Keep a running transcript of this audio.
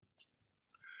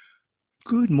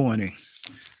Good morning.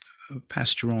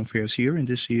 Pastor Jerome Fairs here, and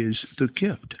this is The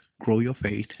Gift. Grow your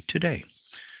faith today.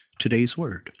 Today's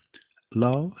word: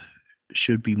 love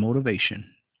should be motivation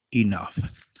enough.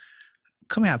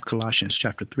 Coming out of Colossians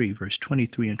chapter 3, verse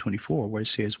 23 and 24, where it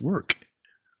says, work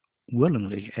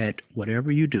willingly at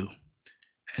whatever you do,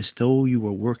 as though you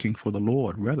were working for the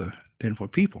Lord rather than for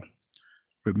people.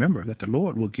 Remember that the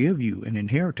Lord will give you an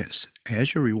inheritance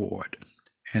as your reward,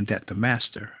 and that the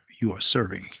master you are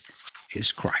serving is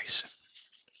Christ.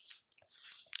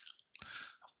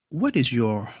 What is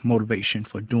your motivation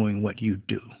for doing what you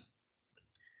do?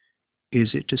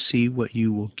 Is it to see what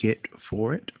you will get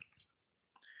for it?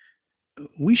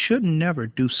 We should never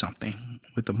do something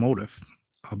with the motive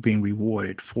of being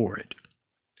rewarded for it.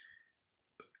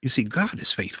 You see, God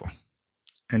is faithful,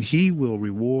 and He will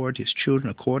reward His children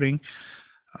according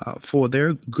for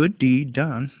their good deed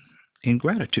done in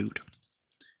gratitude.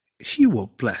 He will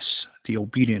bless the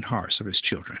obedient hearts of His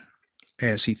children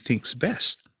as He thinks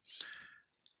best.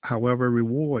 However,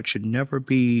 reward should never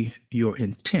be your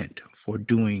intent for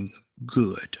doing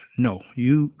good. No,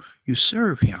 you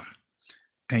serve Him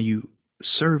and you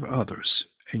serve others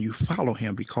and you follow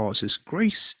Him because His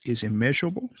grace is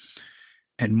immeasurable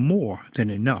and more than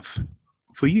enough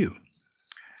for you.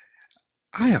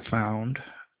 I have found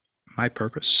my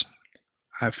purpose.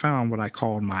 I found what I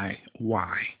call my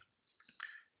why.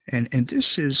 And this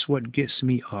is what gets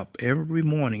me up every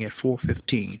morning at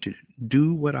 4:15 to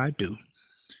do what I do.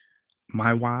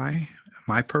 My why,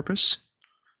 my purpose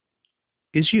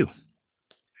is you.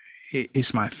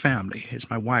 It's my family. It's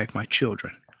my wife, my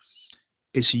children.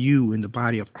 It's you in the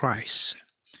body of Christ.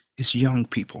 It's young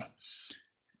people.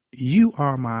 You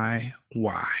are my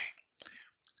why.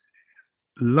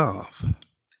 Love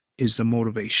is the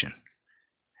motivation.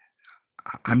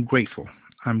 I'm grateful.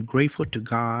 I'm grateful to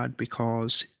God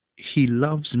because He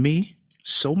loves me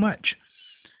so much.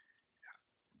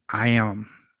 I am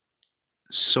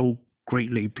so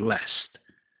greatly blessed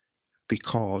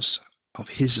because of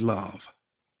His love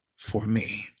for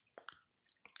me.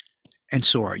 And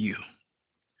so are you.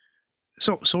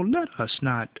 So let us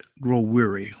not grow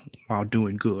weary while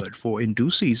doing good, for in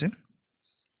due season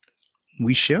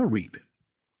we shall reap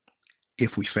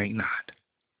if we faint not.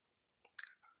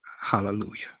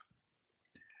 Hallelujah.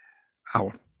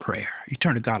 Our prayer.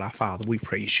 Eternal God, our Father, we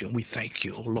praise you and we thank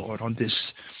you, O Lord, on this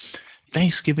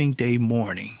Thanksgiving Day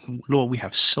morning. Lord, we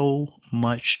have so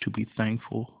much to be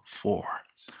thankful for.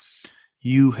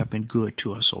 You have been good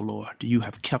to us, O Lord. You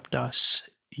have kept us.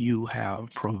 You have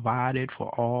provided for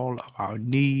all of our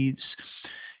needs.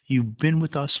 You've been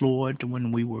with us, Lord,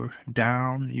 when we were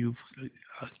down. You've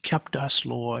kept us,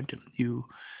 Lord. You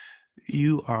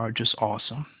are just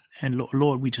awesome. And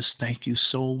Lord, we just thank you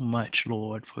so much,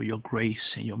 Lord, for your grace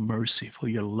and your mercy, for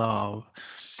your love.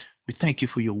 We thank you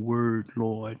for your word,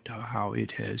 Lord, how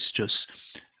it has just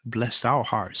blessed our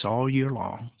hearts all year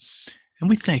long. And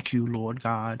we thank you, Lord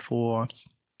God, for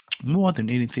more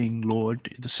than anything, Lord,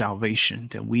 the salvation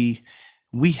that we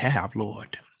have,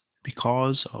 Lord,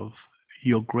 because of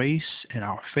your grace and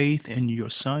our faith in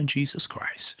your Son, Jesus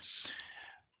Christ.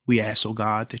 We ask, oh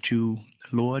God, that you,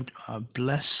 Lord,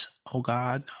 bless, oh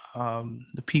God,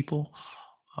 the people.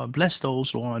 Bless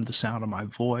those, Lord, under the sound of my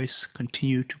voice.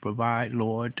 Continue to provide,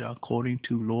 Lord, according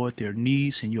to, Lord, their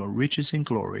needs and your riches and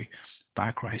glory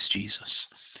by Christ Jesus.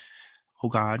 Oh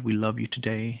God, we love you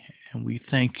today and we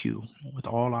thank you with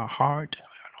all our heart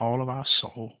and all of our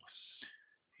soul.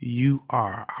 You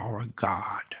are our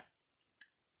God.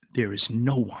 There is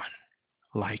no one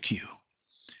like you.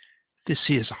 This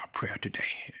is our prayer today,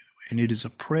 and it is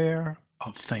a prayer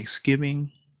of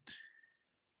thanksgiving.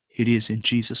 It is in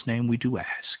Jesus' name we do ask.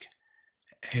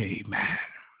 Amen.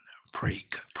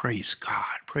 Praise God.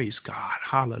 Praise God.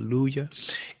 Hallelujah.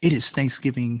 It is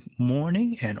Thanksgiving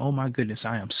morning, and oh my goodness,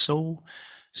 I am so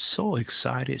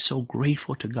excited, so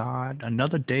grateful to God.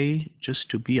 Another day just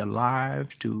to be alive,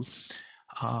 to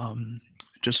um,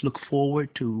 just look forward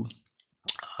to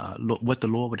what the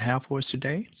Lord would have for us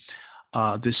today.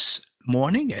 This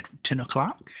morning at 10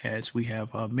 o'clock, as we have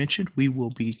mentioned, we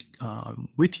will be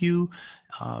with you,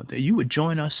 that you would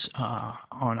join us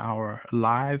on our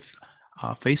live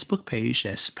Facebook page.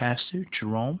 That's Pastor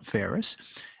Jerome Ferris.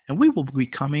 And we will be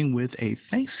coming with a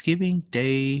Thanksgiving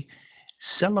Day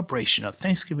celebration, a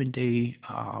Thanksgiving Day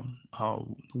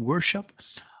worship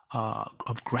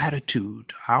of gratitude,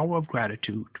 hour of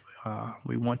gratitude.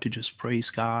 We want to just praise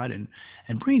God and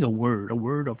bring a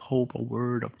word of hope, a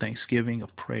word of thanksgiving, of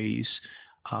praise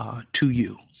to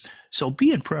you. So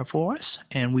be in prayer for us,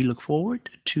 and we look forward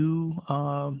to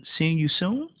seeing you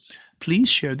soon. Please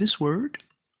share this word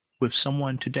with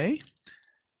someone today,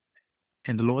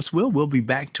 and the Lord's will, we'll be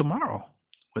back tomorrow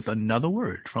with another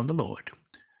word from the Lord.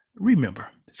 Remember,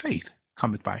 faith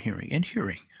cometh by hearing, and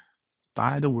hearing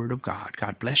by the word of God.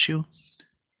 God bless you.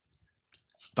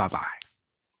 Bye-bye.